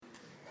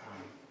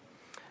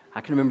I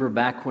can remember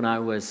back when I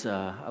was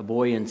a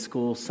boy in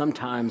school,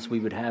 sometimes we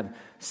would have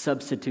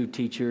substitute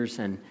teachers,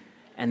 and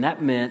that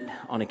meant,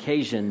 on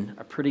occasion,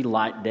 a pretty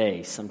light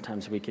day.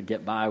 Sometimes we could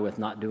get by with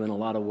not doing a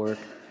lot of work.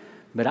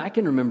 But I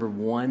can remember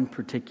one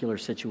particular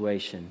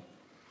situation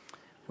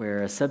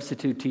where a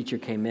substitute teacher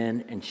came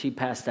in and she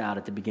passed out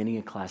at the beginning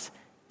of class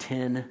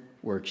 10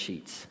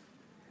 worksheets.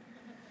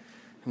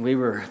 And we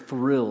were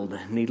thrilled,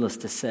 needless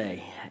to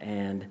say.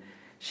 And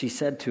she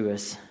said to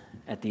us,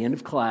 at the end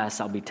of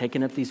class, I'll be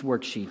taking up these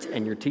worksheets,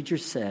 and your teacher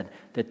said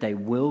that they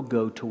will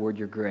go toward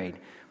your grade.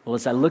 Well,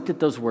 as I looked at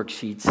those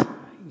worksheets,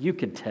 you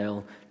could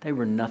tell they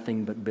were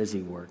nothing but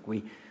busy work.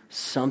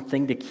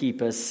 Something to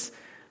keep us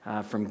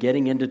from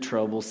getting into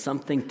trouble,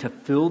 something to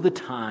fill the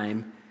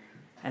time.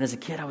 And as a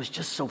kid, I was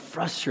just so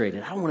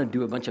frustrated. I don't want to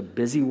do a bunch of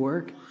busy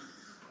work,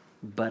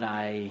 but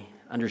I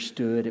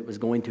understood it was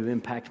going to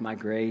impact my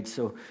grades.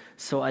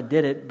 So I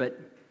did it, but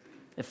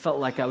it felt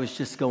like I was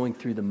just going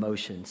through the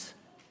motions.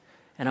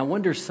 And I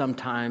wonder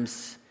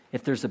sometimes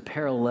if there's a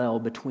parallel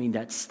between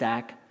that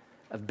stack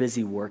of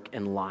busy work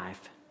and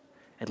life,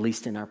 at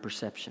least in our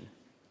perception.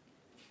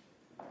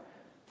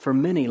 For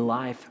many,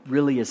 life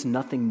really is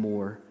nothing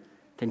more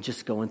than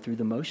just going through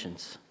the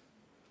motions.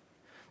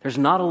 There's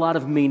not a lot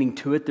of meaning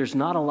to it. There's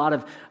not a lot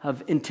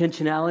of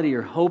intentionality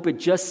or hope. It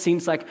just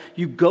seems like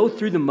you go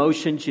through the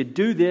motions, you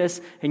do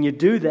this and you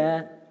do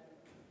that.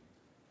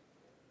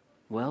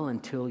 Well,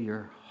 until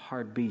your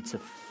heart beats a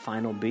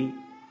final beat.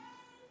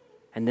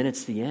 And then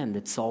it's the end.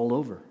 It's all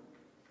over.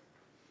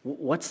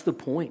 What's the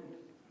point?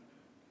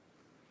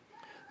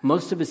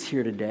 Most of us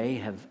here today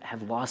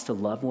have lost a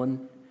loved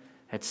one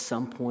at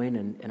some point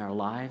in our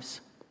lives.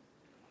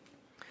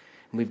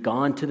 And we've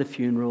gone to the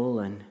funeral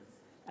and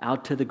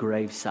out to the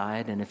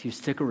graveside, and if you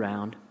stick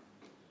around,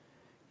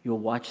 you'll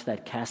watch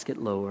that casket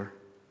lower,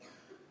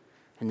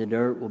 and the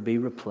dirt will be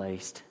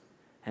replaced.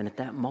 And at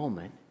that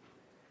moment,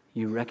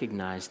 you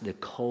recognize the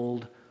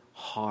cold,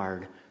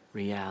 hard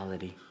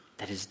reality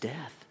that is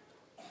death.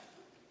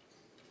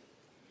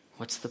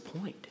 What's the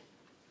point?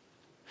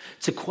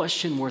 It's a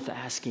question worth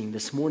asking.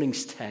 This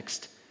morning's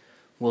text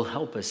will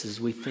help us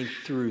as we think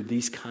through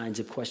these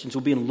kinds of questions.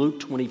 We'll be in Luke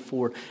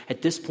 24.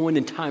 At this point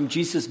in time,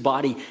 Jesus'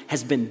 body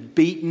has been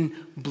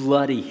beaten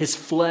bloody. His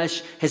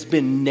flesh has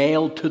been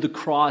nailed to the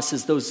cross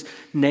as those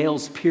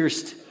nails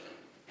pierced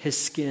his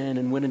skin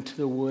and went into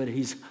the wood.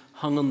 He's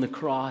hung on the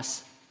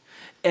cross.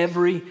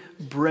 Every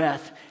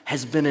breath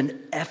has been an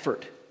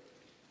effort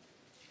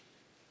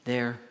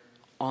there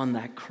on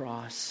that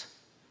cross.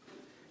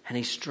 And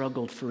he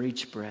struggled for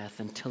each breath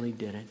until he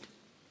did it.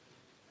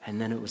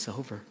 And then it was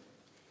over.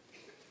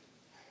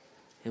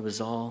 It was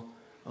all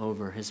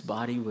over. His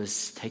body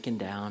was taken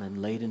down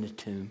and laid in a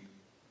tomb.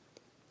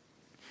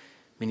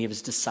 Many of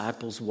his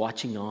disciples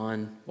watching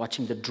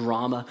the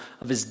drama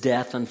of his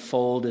death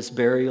unfold, his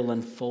burial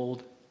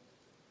unfold.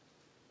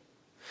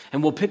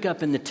 And we'll pick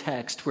up in the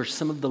text where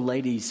some of the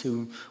ladies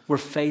who were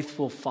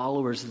faithful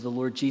followers of the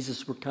Lord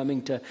Jesus were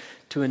coming to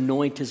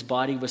anoint his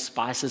body with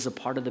spices, a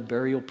part of the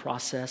burial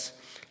process.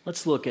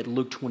 Let's look at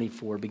Luke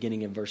 24,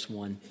 beginning in verse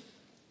 1.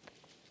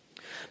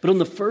 But on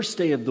the first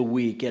day of the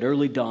week, at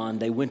early dawn,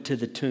 they went to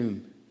the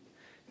tomb,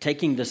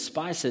 taking the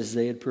spices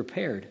they had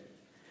prepared.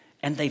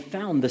 And they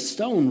found the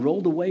stone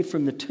rolled away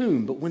from the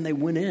tomb. But when they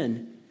went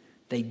in,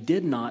 they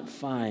did not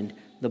find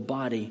the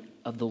body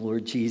of the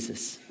Lord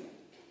Jesus.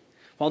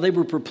 While they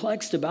were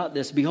perplexed about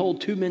this,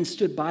 behold, two men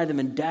stood by them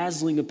in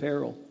dazzling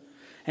apparel.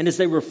 And as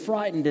they were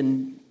frightened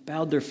and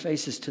bowed their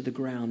faces to the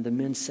ground, the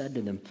men said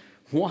to them,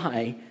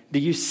 "Why do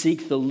you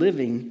seek the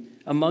living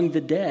among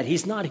the dead?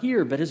 He's not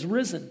here, but has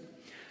risen.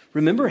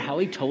 Remember how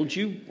he told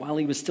you while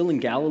he was still in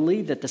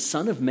Galilee that the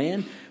Son of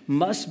Man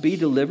must be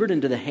delivered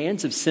into the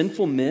hands of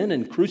sinful men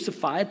and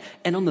crucified,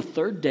 and on the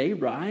third day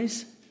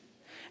rise?"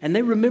 And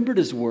they remembered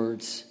his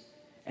words.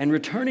 And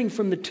returning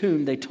from the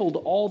tomb, they told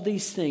all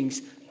these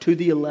things to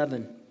the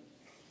 11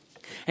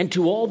 and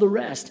to all the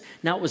rest.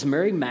 Now it was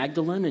Mary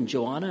Magdalene and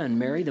Joanna and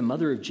Mary, the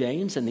mother of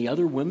James, and the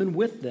other women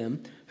with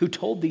them who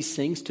told these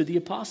things to the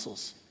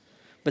apostles.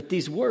 But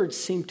these words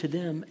seemed to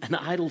them an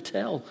idle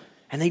tale,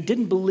 and they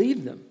didn't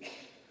believe them.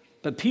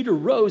 But Peter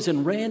rose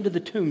and ran to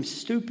the tomb,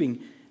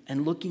 stooping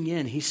and looking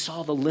in. He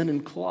saw the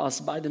linen cloths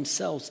by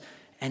themselves,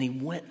 and he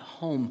went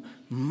home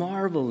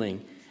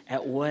marveling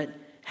at what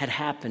had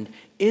happened.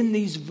 In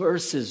these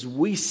verses,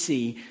 we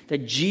see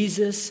that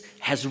Jesus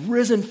has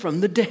risen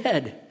from the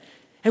dead.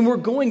 And we're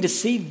going to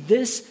see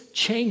this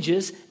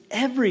changes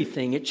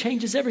everything. It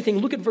changes everything.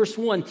 Look at verse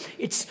 1.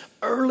 It's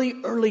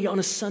early on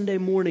a Sunday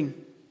morning.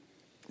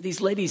 These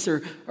ladies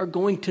are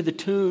going to the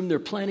tomb. They're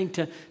planning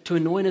to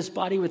anoint his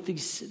body with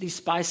these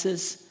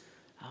spices,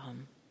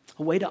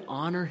 a way to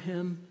honor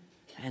him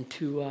and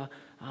to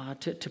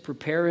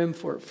prepare him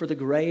for the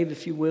grave,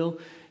 if you will.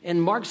 In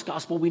Mark's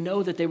gospel, we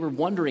know that they were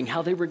wondering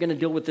how they were going to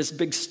deal with this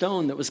big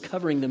stone that was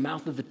covering the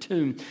mouth of the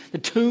tomb. The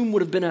tomb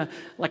would have been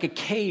like a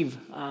cave,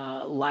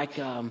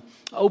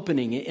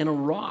 opening in a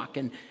rock,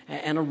 and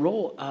a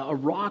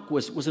rock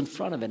was in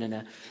front of it,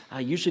 and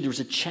usually there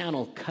was a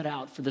channel cut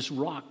out for this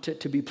rock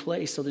to be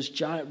placed. So this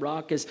giant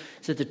rock is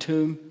at the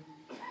tomb.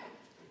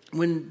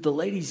 when the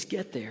ladies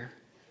get there,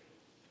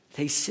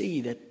 they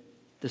see that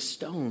the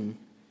stone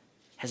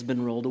has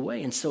been rolled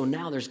away. And so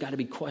now there's got to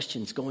be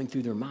questions going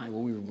through their mind.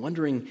 Well, we were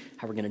wondering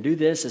how we're going to do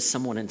this. Is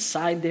someone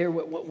inside there?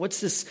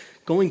 What's this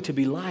going to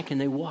be like?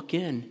 And they walk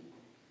in,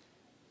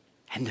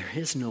 and there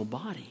is no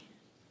body.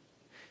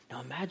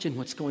 Now imagine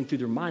what's going through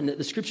their mind.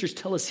 The scriptures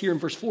tell us here in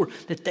verse 4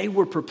 that they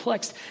were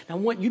perplexed. Now I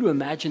want you to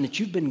imagine that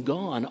you've been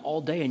gone all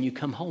day and you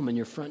come home and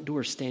your front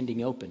door is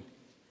standing open.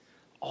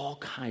 All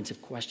kinds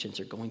of questions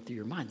are going through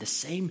your mind. The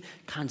same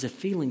kinds of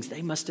feelings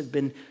they must have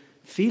been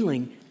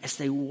feeling as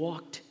they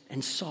walked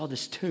and saw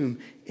this tomb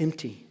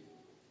empty.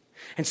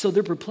 And so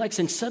they're perplexed,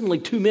 and suddenly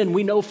two men,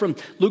 we know from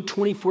Luke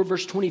 24,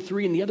 verse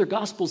 23, and the other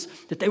Gospels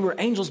that they were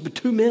angels, but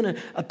two men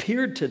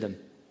appeared to them.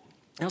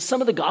 Now,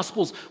 some of the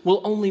Gospels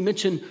will only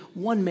mention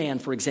one man,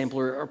 for example,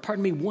 or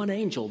one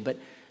angel, but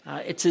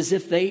it's as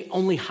if they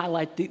only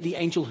highlight the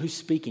angel who's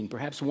speaking.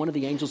 Perhaps one of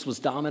the angels was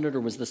dominant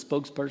or was the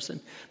spokesperson.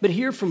 But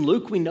here from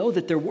Luke, we know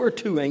that there were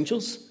two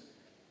angels.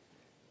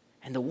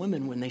 And the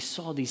women, when they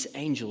saw these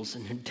angels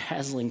in their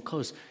dazzling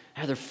clothes,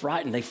 they're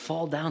frightened. They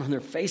fall down on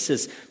their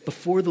faces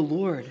before the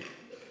Lord.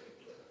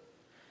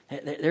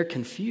 They're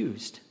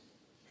confused.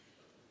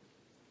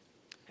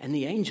 And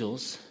the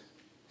angels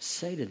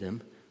say to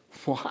them,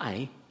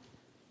 Why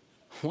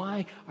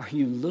are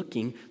you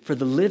looking for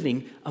the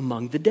living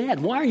among the dead?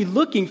 Why are you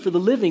looking for the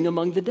living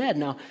among the dead?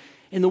 Now,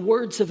 in the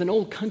words of an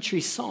old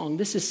country song,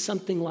 this is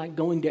something like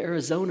going to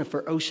Arizona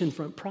for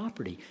oceanfront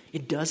property.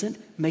 It doesn't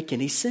make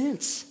any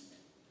sense.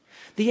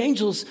 The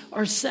angels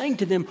are saying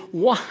to them,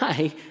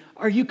 why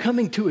are you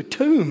coming to a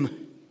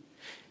tomb?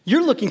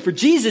 You're looking for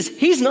Jesus.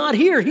 He's not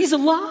here. He's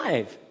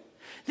alive.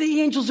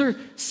 The angels are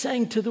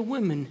saying to the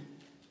women,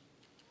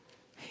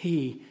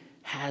 He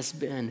has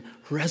been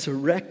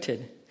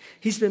resurrected.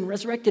 He's been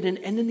resurrected.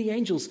 And then the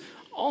angels,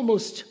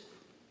 almost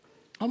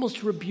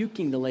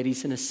rebuking the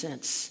ladies in a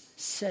sense,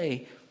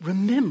 say,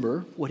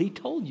 remember what he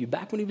told you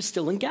back when he was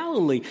still in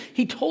Galilee.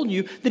 He told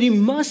you that he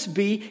must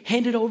be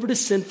handed over to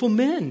sinful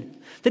men,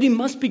 that he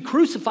must be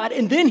crucified,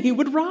 and then he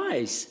would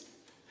rise.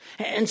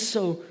 And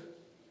so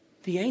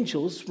the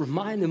angels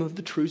remind them of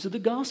the truths of the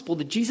gospel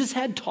that Jesus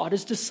had taught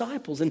his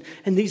disciples, and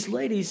these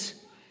ladies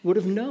would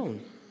have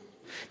known.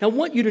 Now, I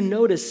want you to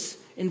notice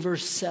in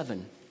verse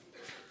 7,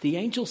 the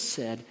angel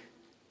said,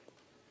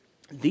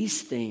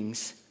 these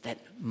things that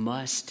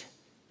must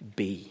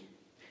be.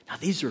 Now,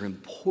 these are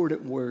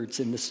important words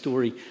in the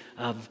story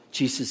of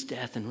Jesus'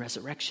 death and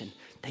resurrection.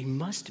 They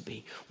must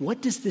be.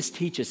 What does this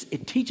teach us?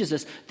 It teaches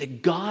us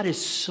that God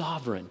is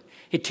sovereign.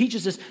 It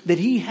teaches us that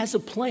he has a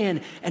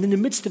plan, and in the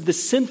midst of the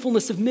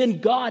sinfulness of men,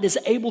 God is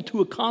able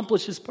to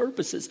accomplish his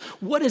purposes.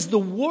 What is the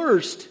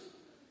worst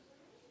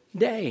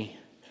day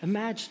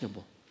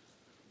imaginable?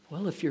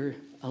 Well, if you're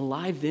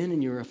alive then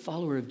and you're a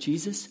follower of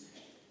Jesus,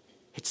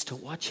 it's to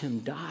watch him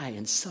die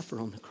and suffer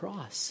on the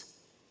cross,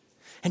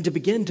 and to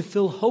begin to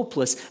feel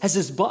hopeless as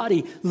his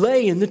body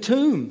lay in the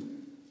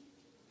tomb.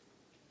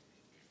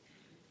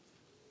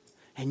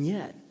 And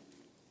yet,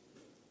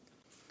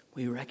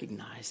 we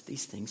recognize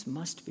these things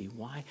must be.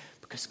 Why?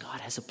 Because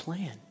God has a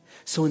plan.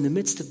 So in the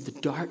midst of the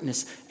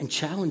darkness and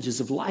challenges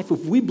of life,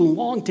 if we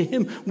belong to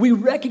him, we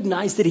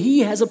recognize that he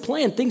has a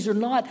plan. Things are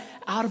not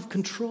out of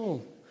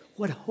control.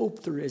 What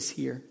hope there is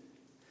here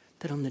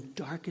that on the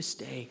darkest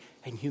day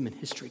in human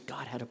history,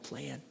 God had a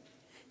plan.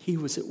 He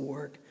was at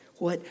work.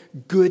 What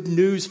good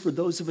news for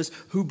those of us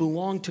who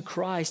belong to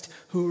Christ,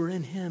 who are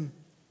in him.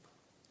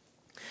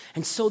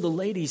 And so the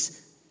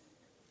ladies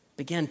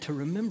began to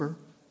remember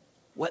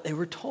what they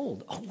were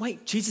told. Oh,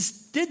 wait, Jesus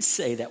did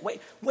say that.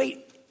 Wait.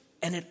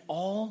 And it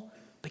all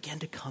began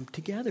to come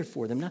together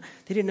for them. Now,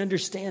 they didn't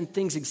understand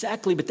things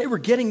exactly, but they were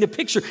getting the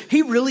picture.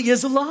 He really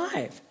is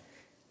alive.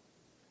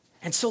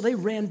 And so they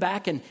ran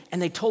back and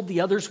they told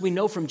the others. We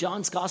know from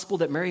John's gospel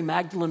that Mary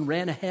Magdalene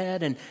ran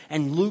ahead,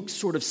 and Luke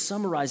sort of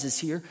summarizes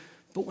here.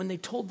 But when they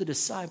told the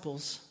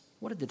disciples,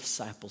 what did the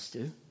disciples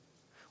do?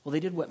 Well,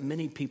 they did what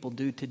many people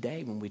do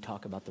today when we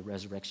talk about the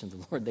resurrection of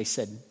the Lord. They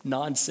said,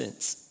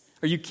 nonsense.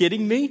 Are you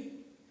kidding me?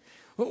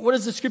 What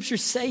does the scripture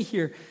say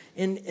here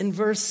in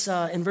verse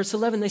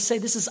 11? They say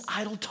this is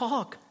idle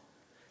talk.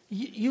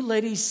 You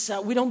ladies,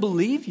 we don't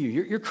believe you.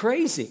 You're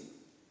crazy.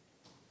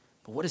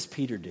 But what does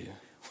Peter do?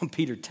 Well,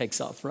 Peter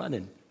takes off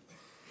running.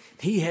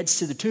 He heads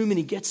to the tomb, and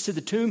he gets to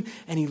the tomb,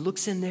 and he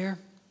looks in there, and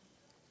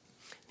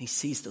he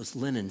sees those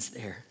linens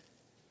there.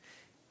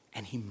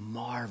 And he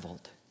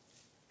marveled.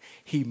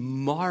 He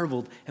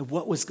marveled at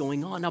what was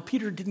going on. Now,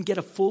 Peter didn't get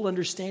a full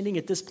understanding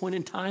at this point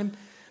in time,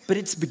 but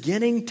it's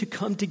beginning to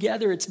come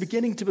together. It's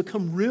beginning to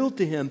become real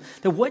to him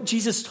that what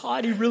Jesus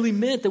taught, he really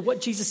meant, that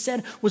what Jesus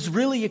said was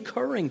really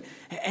occurring.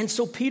 And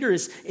so Peter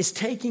is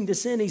taking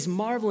this in. He's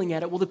marveling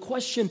at it. Well, the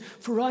question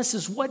for us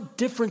is, what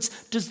difference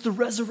does the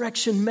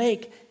resurrection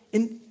make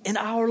in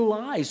our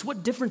lives?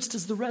 What difference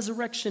does the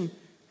resurrection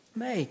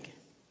make?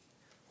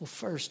 Well,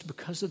 first,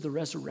 because of the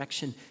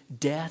resurrection,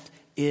 death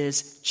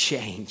is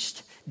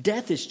changed.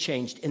 Death is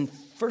changed. In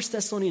 1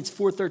 Thessalonians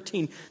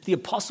 4:13, the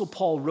Apostle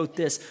Paul wrote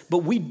this, but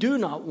we do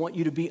not want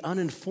you to be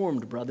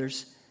uninformed,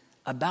 brothers,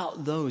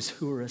 about those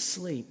who are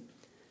asleep,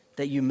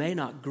 that you may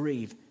not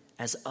grieve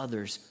as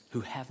others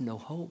who have no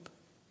hope.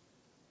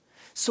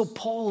 So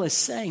Paul is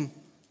saying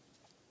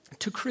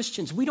to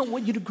Christians, we don't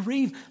want you to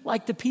grieve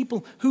like the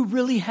people who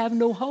really have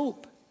no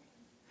hope.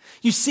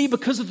 You see,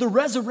 because of the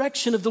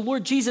resurrection of the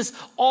Lord Jesus,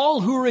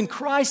 all who are in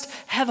Christ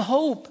have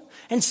hope.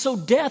 And so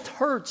death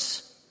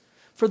hurts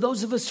for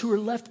those of us who are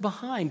left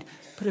behind.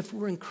 But if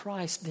we're in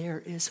Christ,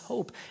 there is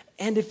hope.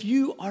 And if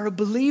you are a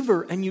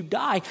believer and you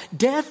die,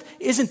 death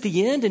isn't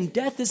the end, and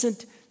death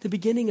isn't the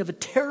beginning of a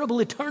terrible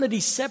eternity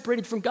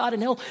separated from God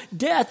in hell.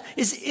 Death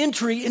is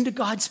entry into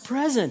God's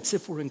presence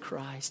if we're in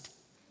Christ.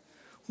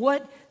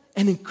 What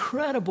an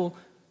incredible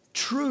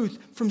truth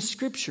from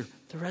Scripture.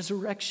 The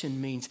resurrection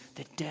means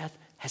that death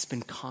has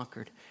been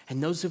conquered.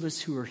 And those of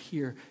us who are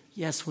here,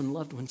 yes, when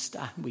loved ones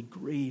die, we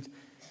grieve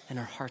and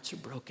our hearts are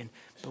broken,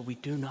 but we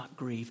do not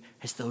grieve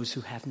as those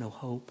who have no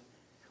hope.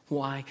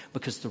 Why?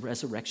 Because the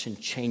resurrection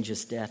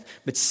changes death.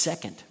 But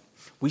second,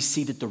 we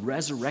see that the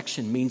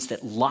resurrection means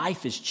that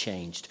life is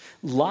changed.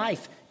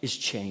 Life is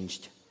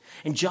changed.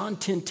 In John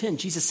 10:10,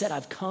 Jesus said,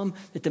 I've come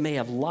that they may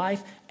have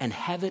life and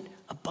have it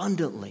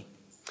abundantly.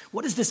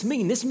 What does this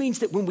mean? This means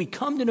that when we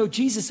come to know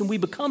Jesus and we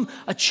become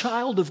a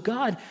child of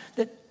God,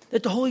 that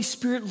the Holy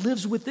Spirit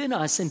lives within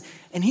us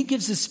and He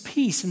gives us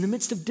peace in the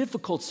midst of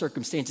difficult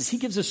circumstances. He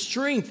gives us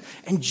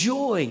strength and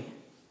joy.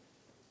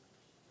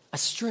 A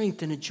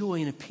strength and a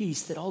joy and a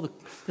peace that all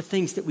the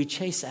things that we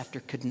chase after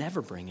could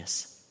never bring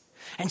us.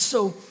 And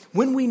so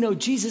when we know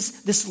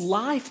Jesus, this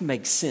life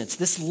makes sense.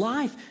 This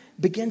life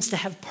begins to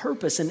have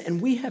purpose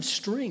and we have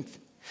strength.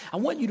 I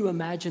want you to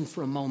imagine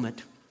for a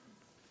moment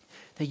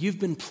that you've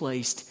been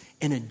placed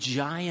in a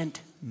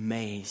giant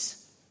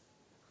maze.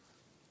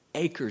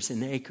 Acres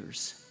and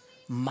acres,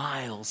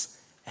 miles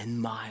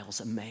and miles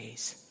of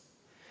maze.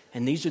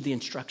 And these are the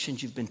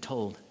instructions you've been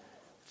told.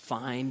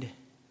 Find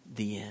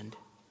the end.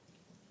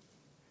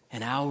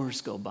 And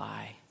hours go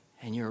by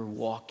and you're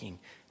walking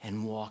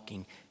and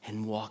walking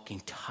and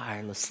walking,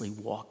 tirelessly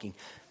walking.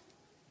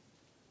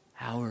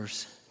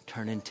 Hours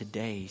turn into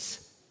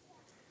days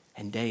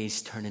and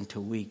days turn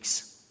into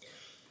weeks.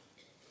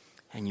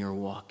 And you're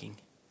walking.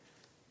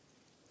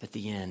 At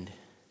the end,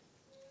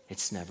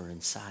 it's never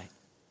in sight.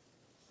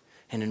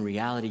 And in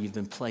reality, you've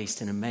been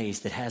placed in a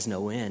maze that has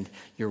no end.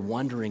 You're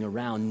wandering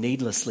around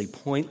needlessly,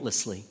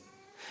 pointlessly.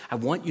 I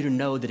want you to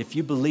know that if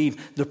you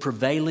believe the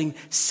prevailing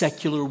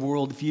secular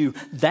worldview,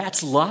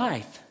 that's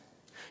life.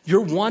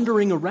 You're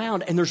wandering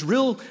around and there's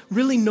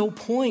really no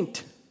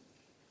point.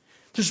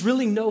 There's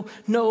really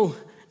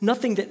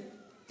nothing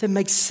that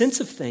makes sense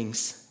of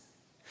things.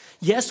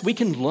 Yes, we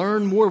can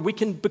learn more. We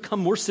can become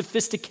more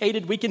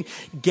sophisticated. We can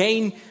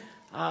gain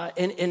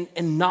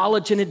in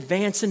knowledge and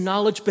advance in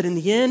knowledge. But in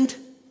the end,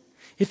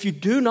 if you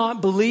do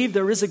not believe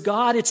there is a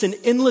God, it's an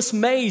endless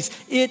maze.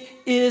 It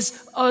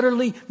is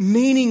utterly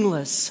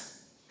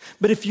meaningless.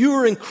 But if you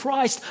are in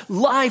Christ,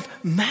 life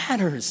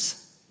matters.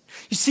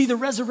 You see, the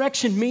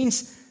resurrection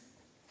means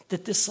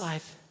that this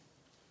life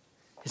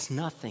is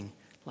nothing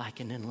like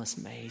an endless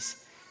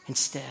maze.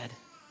 Instead,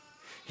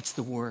 it's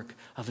the work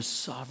of a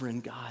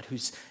sovereign God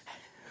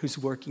who's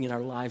working in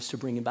our lives to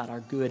bring about our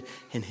good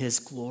and His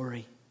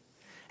glory.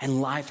 And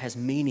life has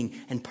meaning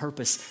and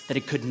purpose that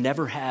it could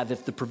never have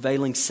if the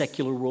prevailing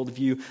secular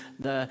worldview,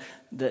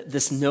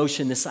 this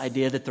notion, this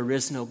idea that there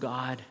is no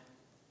God,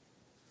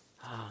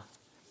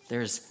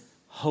 there's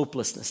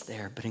hopelessness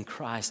there. But in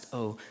Christ,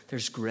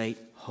 there's great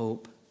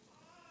hope.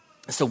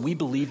 So we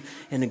believe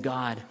in a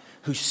God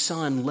whose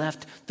Son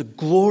left the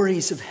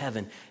glories of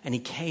heaven and He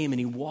came and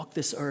He walked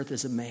this earth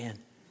as a man,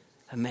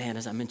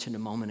 as I mentioned a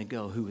moment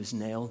ago, who was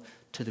nailed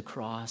to the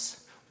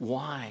cross.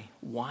 Why?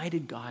 Why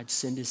did God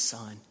send His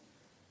Son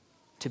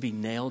to be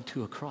nailed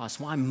to a cross?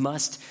 Why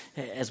must,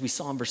 as we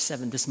saw in verse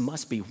 7, this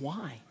must be?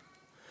 Why?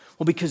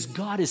 Well, because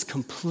God is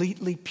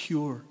completely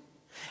pure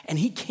and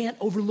He can't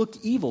overlook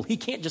evil. He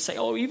can't just say,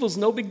 evil's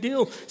no big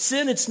deal.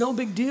 Sin, it's no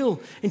big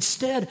deal.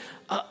 Instead,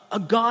 a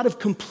God of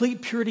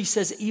complete purity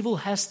says evil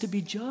has to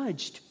be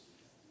judged.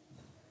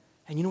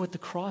 And you know what the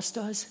cross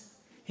does?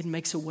 It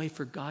makes a way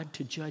for God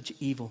to judge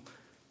evil,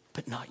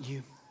 but not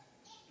you.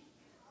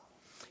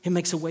 It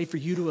makes a way for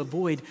you to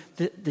avoid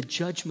the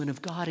judgment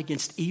of God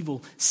against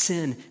evil,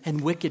 sin,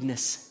 and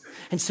wickedness.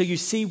 And so you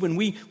see, when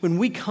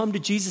we come to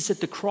Jesus at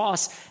the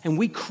cross and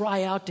we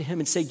cry out to Him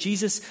and say,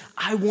 Jesus,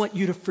 I want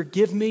you to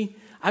forgive me.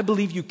 I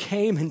believe you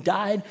came and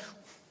died,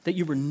 that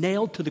you were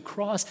nailed to the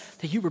cross,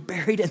 that you were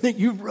buried, and that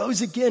you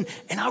rose again,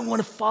 and I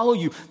want to follow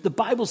you. The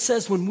Bible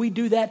says when we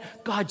do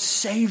that, God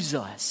saves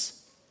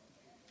us.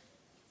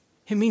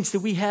 It means that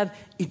we have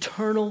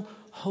eternal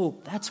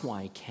hope. That's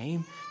why He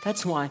came.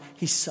 That's why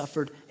He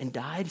suffered and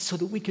died, so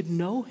that we could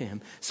know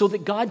Him, so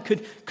that God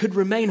could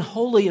remain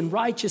holy and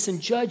righteous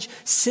and judge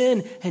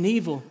sin and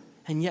evil,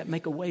 and yet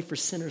make a way for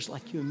sinners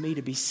like you and me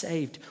to be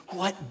saved.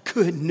 What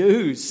good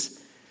news!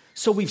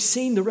 So we've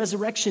seen the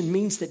resurrection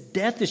means that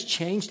death is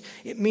changed.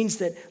 It means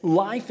that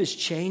life is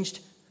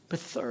changed. But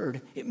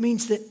third, it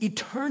means that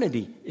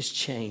eternity is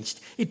changed.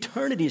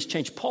 Eternity is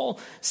changed. Paul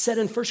said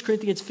in 1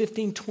 Corinthians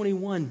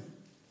 15:21,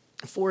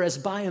 For as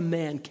by a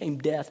man came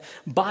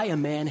death, by a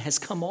man has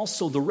come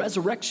also the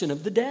resurrection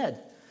of the dead.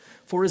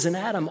 For as in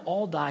Adam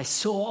all die,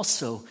 so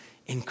also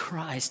in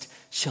Christ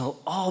shall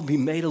all be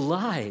made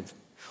alive.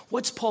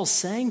 What's Paul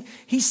saying?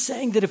 He's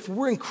saying that if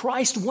we're in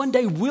Christ, one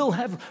day we'll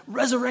have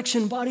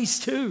resurrection bodies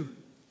too.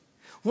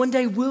 One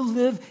day we'll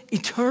live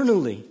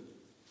eternally.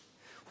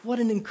 What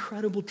an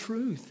incredible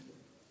truth.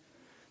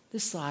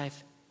 This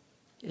life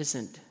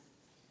isn't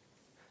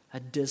a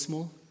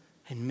dismal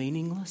and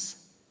meaningless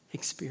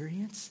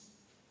experience.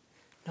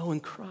 No, in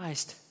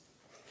Christ,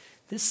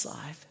 this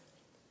life,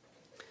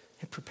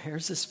 it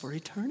prepares us for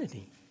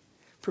eternity.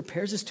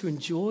 Prepares us to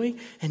enjoy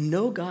and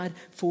know God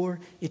for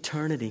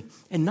eternity.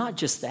 And not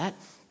just that.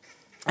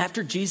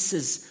 After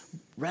Jesus'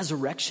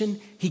 resurrection,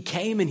 he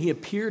came and he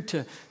appeared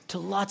to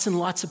lots and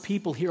lots of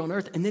people here on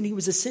earth. And then he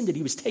was ascended.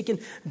 He was taken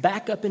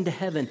back up into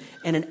heaven.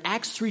 And in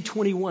Acts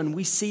 3:21,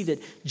 we see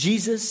that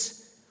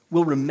Jesus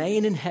will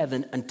remain in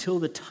heaven until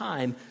the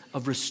time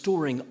of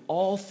restoring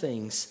all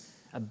things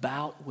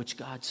about which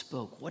God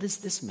spoke. What does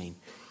this mean?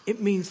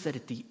 It means that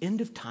at the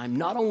end of time,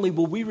 not only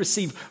will we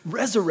receive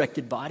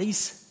resurrected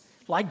bodies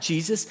like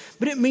Jesus,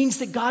 but it means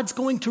that God's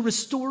going to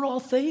restore all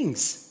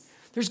things.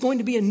 There's going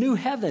to be a new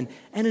heaven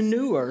and a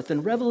new earth.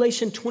 And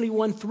Revelation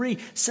 21:3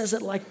 says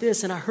it like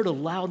this, and I heard a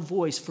loud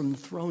voice from the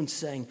throne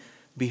saying,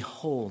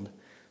 "Behold,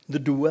 the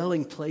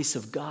dwelling place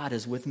of God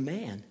is with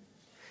man.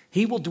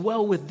 He will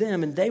dwell with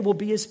them, and they will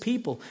be his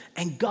people,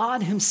 and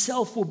God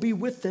himself will be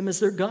with them as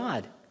their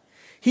God.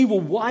 He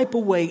will wipe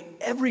away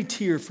every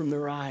tear from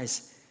their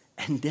eyes,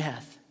 and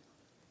death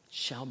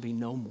shall be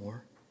no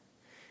more.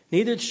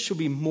 Neither shall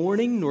be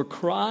mourning, nor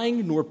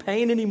crying, nor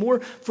pain anymore,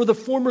 for the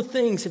former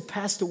things have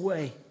passed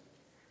away."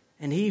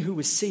 And he who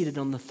was seated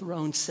on the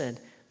throne said,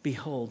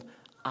 "Behold,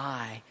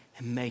 I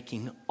am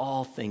making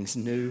all things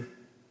new."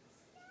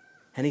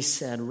 And he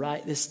said,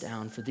 "Write this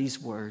down, for these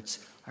words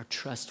are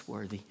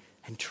trustworthy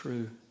and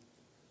true."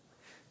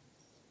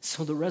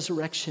 So the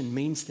resurrection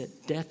means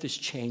that death is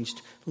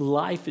changed,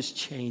 life is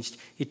changed,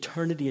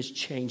 eternity is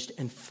changed.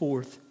 And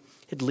fourth,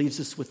 it leaves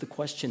us with the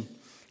question,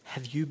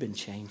 have you been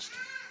changed?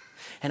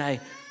 And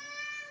I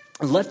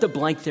left a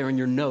blank there in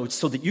your notes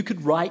so that you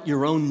could write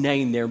your own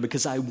name there,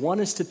 because I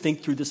want us to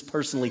think through this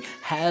personally.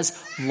 Has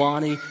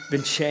Lonnie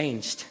been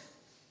changed?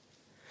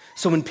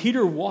 So when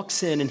Peter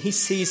walks in and he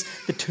sees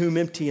the tomb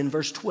empty in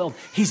verse 12,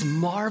 he's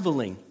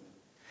marveling.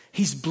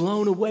 He's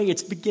blown away.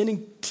 It's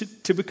beginning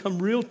to become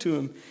real to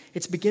him.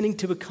 It's beginning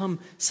to become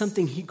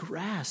something he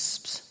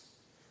grasps.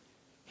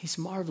 He's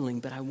marveling,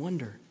 but I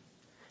wonder,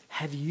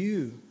 have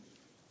you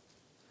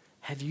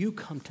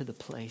come to the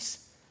place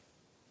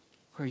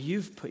where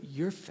you've put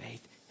your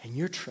faith and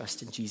your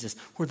trust in Jesus,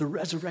 where the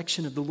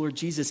resurrection of the Lord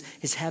Jesus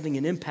is having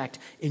an impact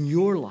in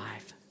your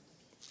life?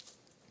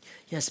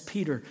 Yes,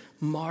 Peter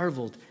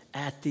marveled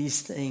at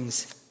these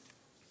things.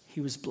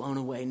 He was blown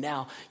away.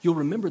 Now, you'll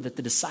remember that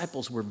the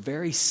disciples were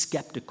very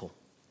skeptical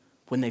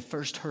when they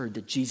first heard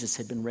that Jesus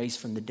had been raised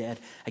from the dead.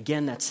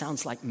 Again, that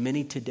sounds like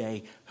many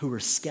today who are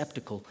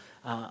skeptical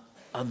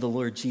of the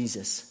Lord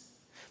Jesus.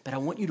 But I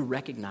want you to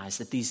recognize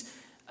that these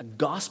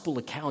gospel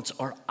accounts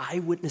are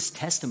eyewitness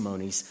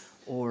testimonies,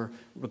 or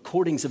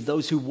recordings of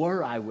those who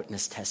were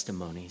eyewitness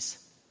testimonies.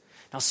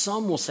 Now,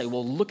 some will say,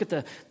 well, look at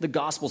the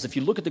Gospels. If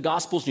you look at the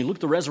Gospels and you look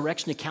at the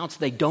resurrection accounts,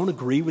 they don't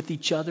agree with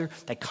each other.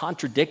 They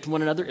contradict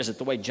one another. Is it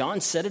the way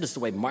John said it? Is it the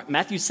way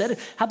Matthew said it?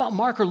 How about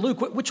Mark or Luke?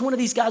 Which one of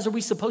these guys are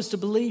we supposed to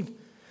believe?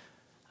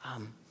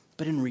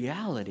 But in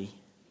reality,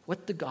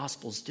 what the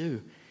Gospels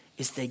do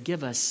is they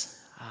give us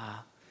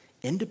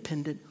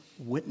independent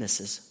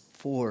witnesses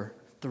for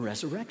the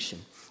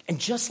resurrection. And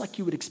just like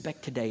you would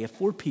expect today, if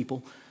four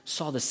people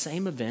saw the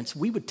same events,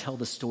 we would tell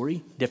the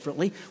story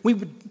differently. We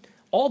would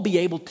all be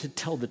able to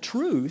tell the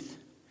truth,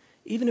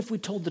 even if we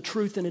told the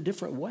truth in a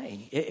different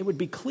way. It would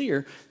be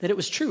clear that it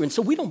was true. And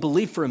so we don't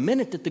believe for a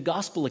minute that the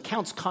gospel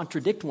accounts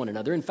contradict one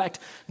another. In fact,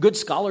 good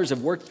scholars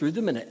have worked through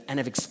them and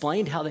have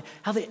explained how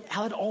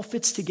it all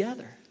fits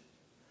together.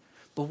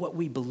 But what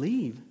we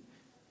believe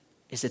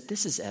is that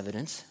this is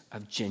evidence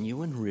of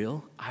genuine,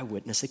 real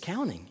eyewitness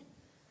accounting,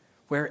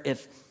 where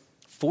if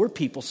four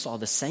people saw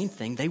the same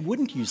thing, they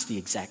wouldn't use the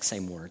exact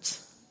same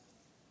words.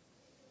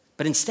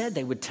 But instead,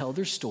 they would tell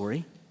their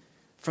story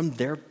from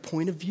their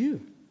point of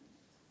view.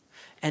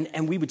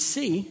 And we would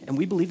see, and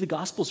we believe the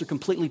Gospels are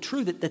completely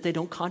true, that they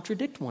don't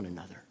contradict one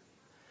another.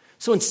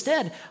 So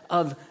instead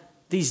of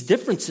these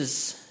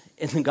differences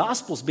in the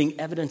Gospels being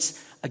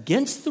evidence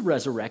against the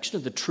resurrection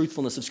of the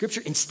truthfulness of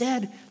Scripture,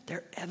 instead,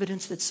 they're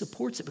evidence that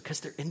supports it because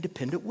they're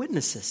independent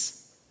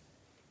witnesses,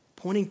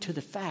 pointing to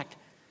the fact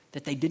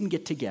that they didn't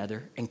get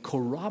together and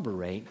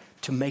corroborate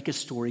to make a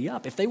story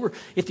up. If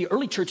the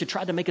early church had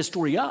tried to make a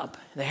story up,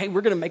 hey,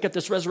 we're going to make up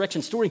this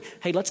resurrection story.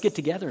 Hey, let's get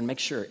together and make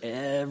sure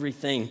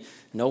everything,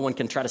 no one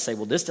can try to say,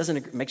 well, this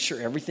doesn't make sure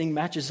everything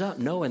matches up.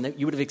 No, and that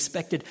you would have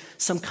expected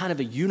some kind of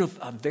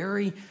a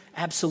very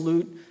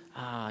absolute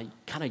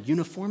kind of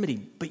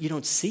uniformity, but you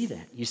don't see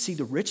that. You see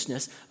the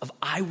richness of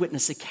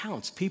eyewitness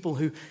accounts, people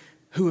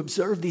who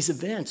observe these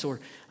events or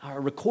are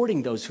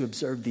recording those who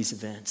observe these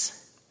events.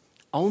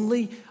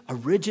 Only a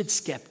rigid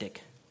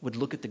skeptic would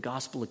look at the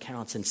gospel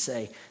accounts and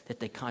say that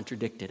they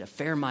contradicted. A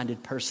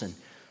fair-minded person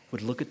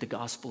would look at the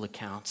gospel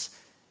accounts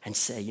and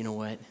say, you know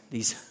what,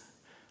 these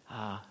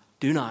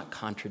do not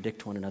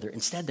contradict one another.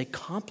 Instead, they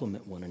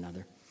complement one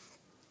another.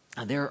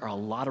 Now, there are a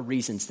lot of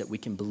reasons that we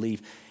can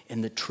believe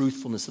in the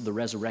truthfulness of the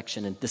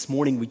resurrection. And this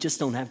morning, we just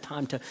don't have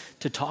time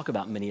to talk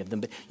about many of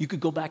them. But you could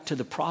go back to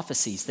the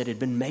prophecies that had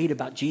been made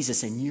about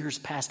Jesus in years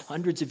past,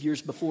 hundreds of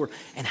years before,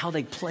 and how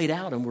they played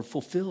out and were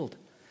fulfilled.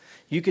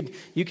 You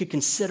could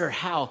consider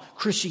how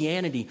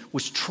Christianity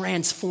was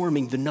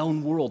transforming the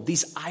known world.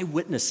 These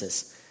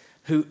eyewitnesses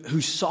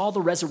who saw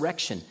the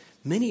resurrection,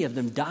 many of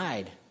them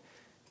died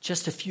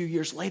just a few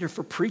years later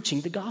for preaching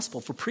the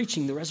gospel, for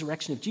preaching the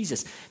resurrection of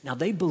Jesus. Now,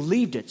 they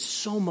believed it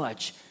so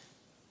much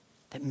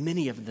that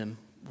many of them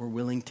were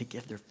willing to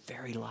give their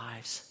very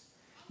lives.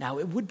 Now,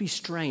 it would be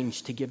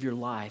strange to give your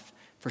life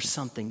for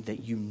something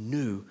that you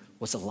knew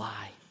was a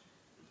lie.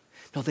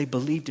 No, they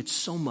believed it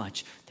so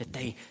much that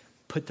they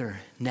put their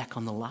neck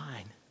on the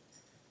line.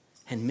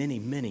 And many,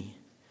 many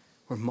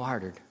were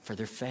martyred for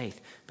their faith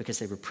because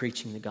they were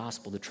preaching the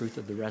gospel, the truth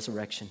of the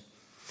resurrection.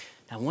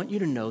 Now, I want you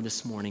to know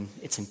this morning,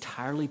 it's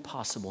entirely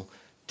possible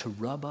to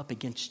rub up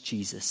against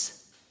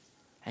Jesus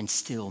and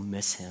still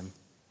miss him.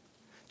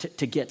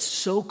 To get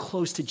so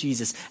close to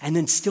Jesus and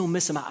then still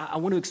miss him. I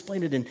want to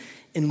explain it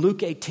in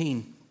Luke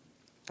 18.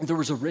 There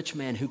was a rich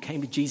man who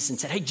came to Jesus and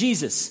said, hey,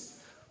 Jesus,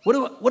 what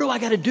do I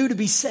got to do to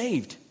be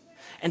saved?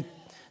 And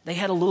they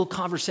had a little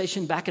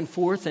conversation back and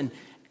forth,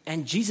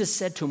 and Jesus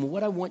said to him,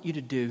 what I want you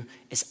to do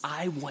is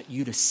I want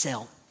you to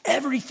sell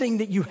everything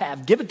that you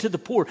have, give it to the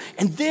poor,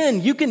 and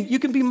then you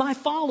can be my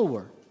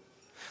follower.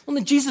 Well,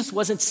 then Jesus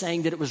wasn't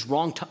saying that it was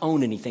wrong to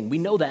own anything. We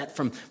know that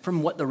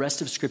from what the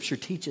rest of Scripture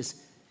teaches.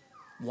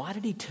 Why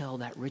did he tell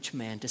that rich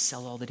man to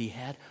sell all that he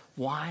had?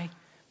 Why?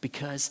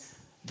 Because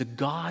the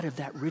God of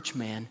that rich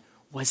man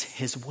was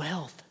his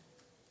wealth.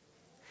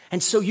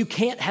 And so you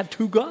can't have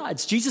two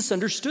gods. Jesus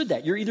understood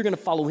that. You're either going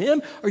to follow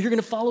him or you're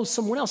going to follow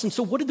someone else. And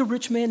so what did the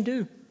rich man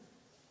do?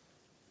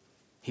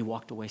 He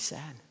walked away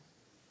sad.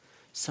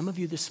 Some of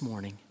you this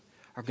morning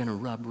are going to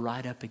rub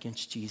right up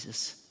against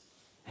Jesus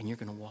and you're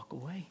going to walk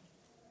away.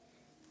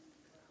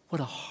 What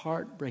a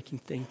heartbreaking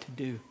thing to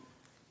do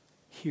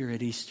here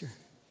at Easter.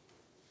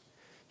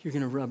 You're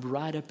going to rub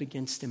right up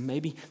against him.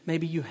 Maybe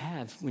you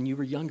have. When you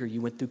were younger, you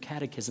went through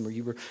catechism, or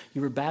you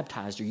were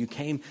baptized, or you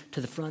came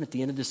to the front at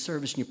the end of the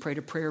service and you prayed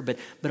a prayer, but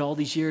all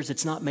these years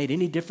it's not made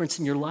any difference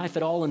in your life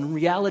at all. And in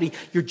reality,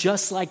 you're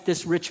just like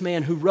this rich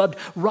man who rubbed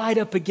right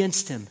up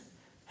against him.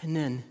 And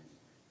then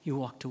you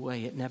walked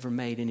away. It never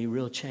made any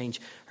real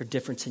change or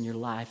difference in your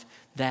life.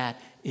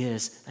 That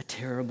is a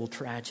terrible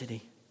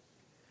tragedy.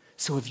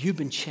 So have you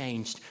been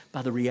changed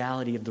by the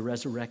reality of the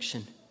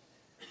resurrection?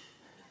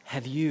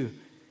 Have you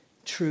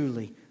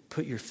truly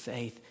put your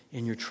faith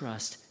and your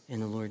trust in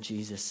the Lord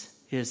Jesus?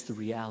 Is the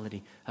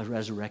reality of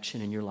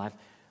resurrection in your life,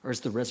 or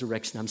is the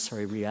resurrection,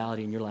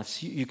 reality in your life?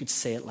 So you could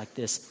say it like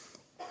this.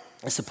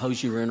 I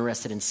suppose you were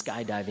interested in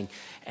skydiving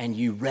and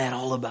you read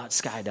all about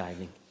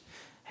skydiving.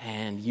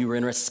 And you were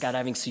interested in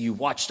skydiving, so you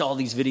watched all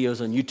these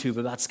videos on YouTube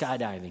about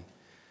skydiving.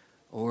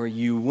 Or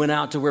you went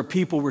out to where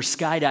people were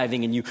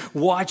skydiving and you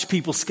watched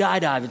people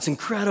skydive. It's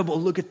incredible,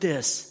 look at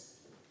this.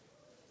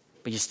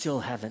 But you still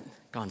haven't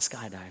gone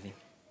skydiving.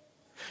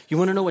 You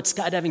want to know what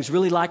skydiving is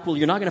really like? Well,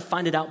 you're not going to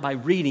find it out by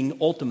reading,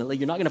 ultimately.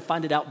 You're not going to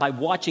find it out by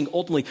watching,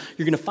 ultimately.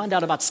 You're going to find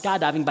out about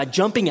skydiving by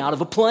jumping out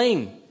of a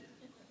plane.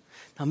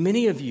 Now,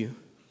 many of you,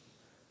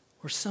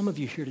 or some of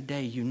you here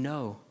today, you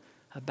know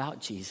about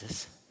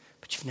Jesus,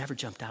 but you've never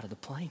jumped out of the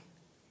plane.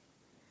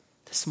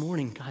 This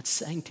morning, God's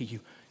saying to you,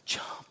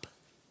 jump.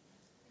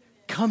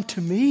 Come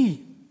to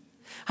me.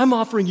 I'm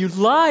offering you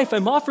life.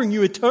 I'm offering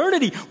you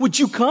eternity. Would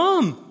you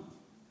come?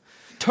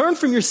 Turn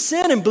from your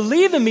sin and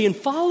believe in me and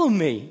follow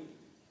me.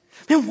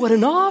 Man, what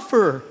an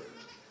offer.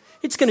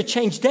 It's going to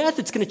change death.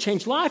 It's going to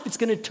change life. It's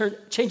going to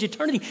change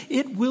eternity.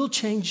 It will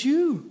change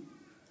you.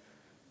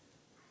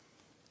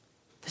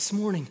 This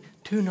morning,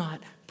 do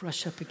not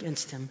brush up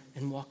against him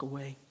and walk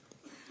away.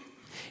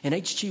 In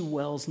H.G.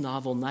 Wells'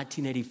 novel,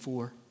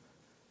 1984,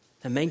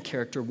 the main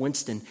character,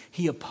 Winston,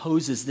 he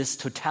opposes this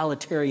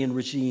totalitarian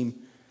regime,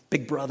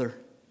 Big Brother.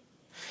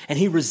 And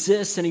he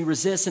resists, and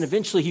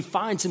eventually he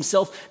finds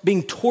himself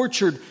being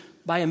tortured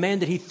by a man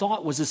that he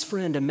thought was his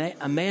friend,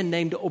 a man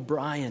named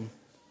O'Brien.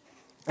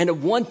 And at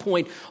one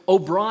point,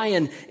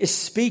 O'Brien is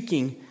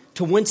speaking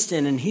to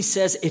Winston, and he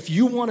says, if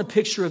you want a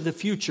picture of the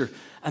future,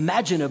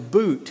 imagine a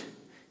boot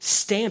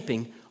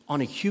stamping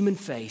on a human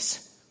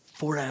face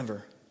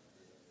forever.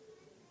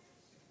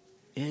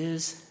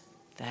 Is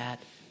that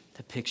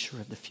the picture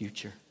of the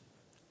future?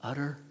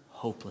 Utter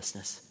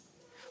hopelessness.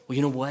 Well,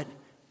 you know what?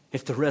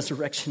 If the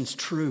resurrection's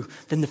true,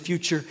 then the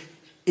future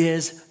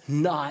is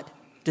not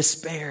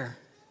despair.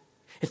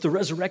 If the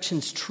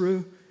resurrection's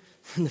true,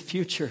 then the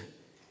future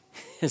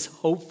is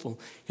hopeful.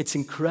 It's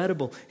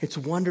incredible. It's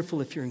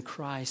wonderful if you're in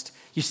Christ.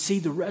 You see,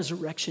 the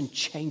resurrection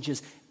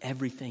changes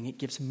everything. It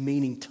gives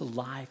meaning to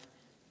life.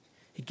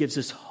 It gives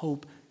us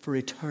hope for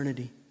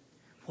eternity.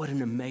 What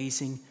an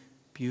amazing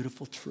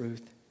beautiful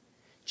truth.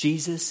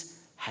 Jesus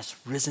has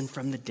risen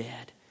from the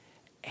dead,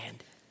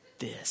 and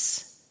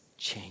this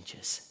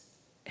changes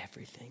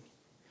everything.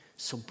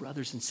 So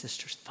brothers and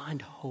sisters,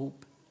 find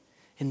hope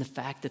in the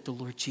fact that the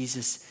Lord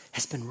Jesus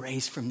has been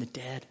raised from the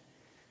dead.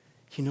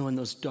 You know, in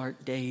those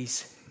dark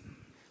days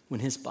when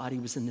his body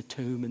was in the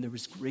tomb and there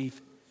was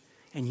grief,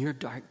 in your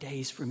dark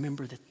days,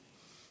 remember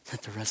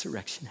that the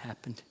resurrection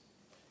happened,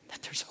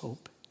 that there's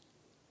hope.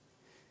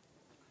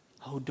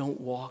 Oh, don't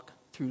walk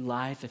through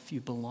life if you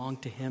belong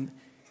to him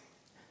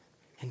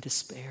in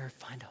despair.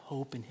 Find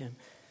hope in him.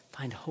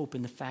 Find hope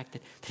in the fact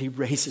that he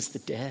raises the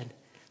dead,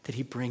 that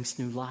he brings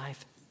new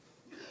life.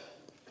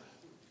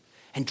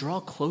 And draw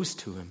close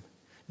to him.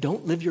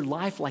 Don't live your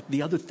life like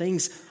the other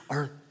things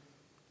are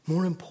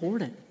more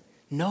important.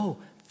 No,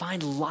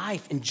 find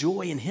life and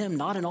joy in him,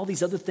 not in all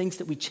these other things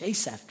that we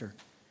chase after.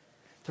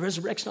 The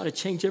resurrection ought to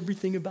change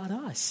everything about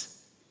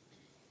us.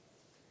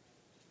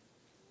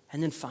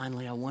 And then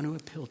finally, I want to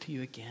appeal to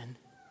you again.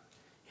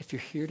 If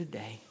you're here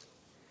today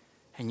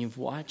and you've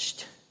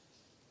watched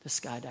the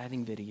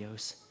skydiving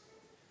videos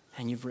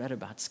and you've read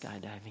about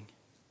skydiving,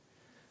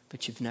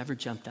 but you've never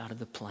jumped out of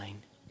the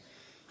plane,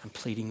 I'm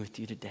pleading with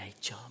you today,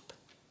 jump.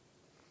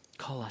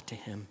 Call out to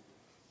him.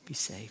 Be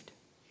saved.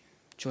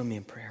 Join me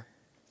in prayer.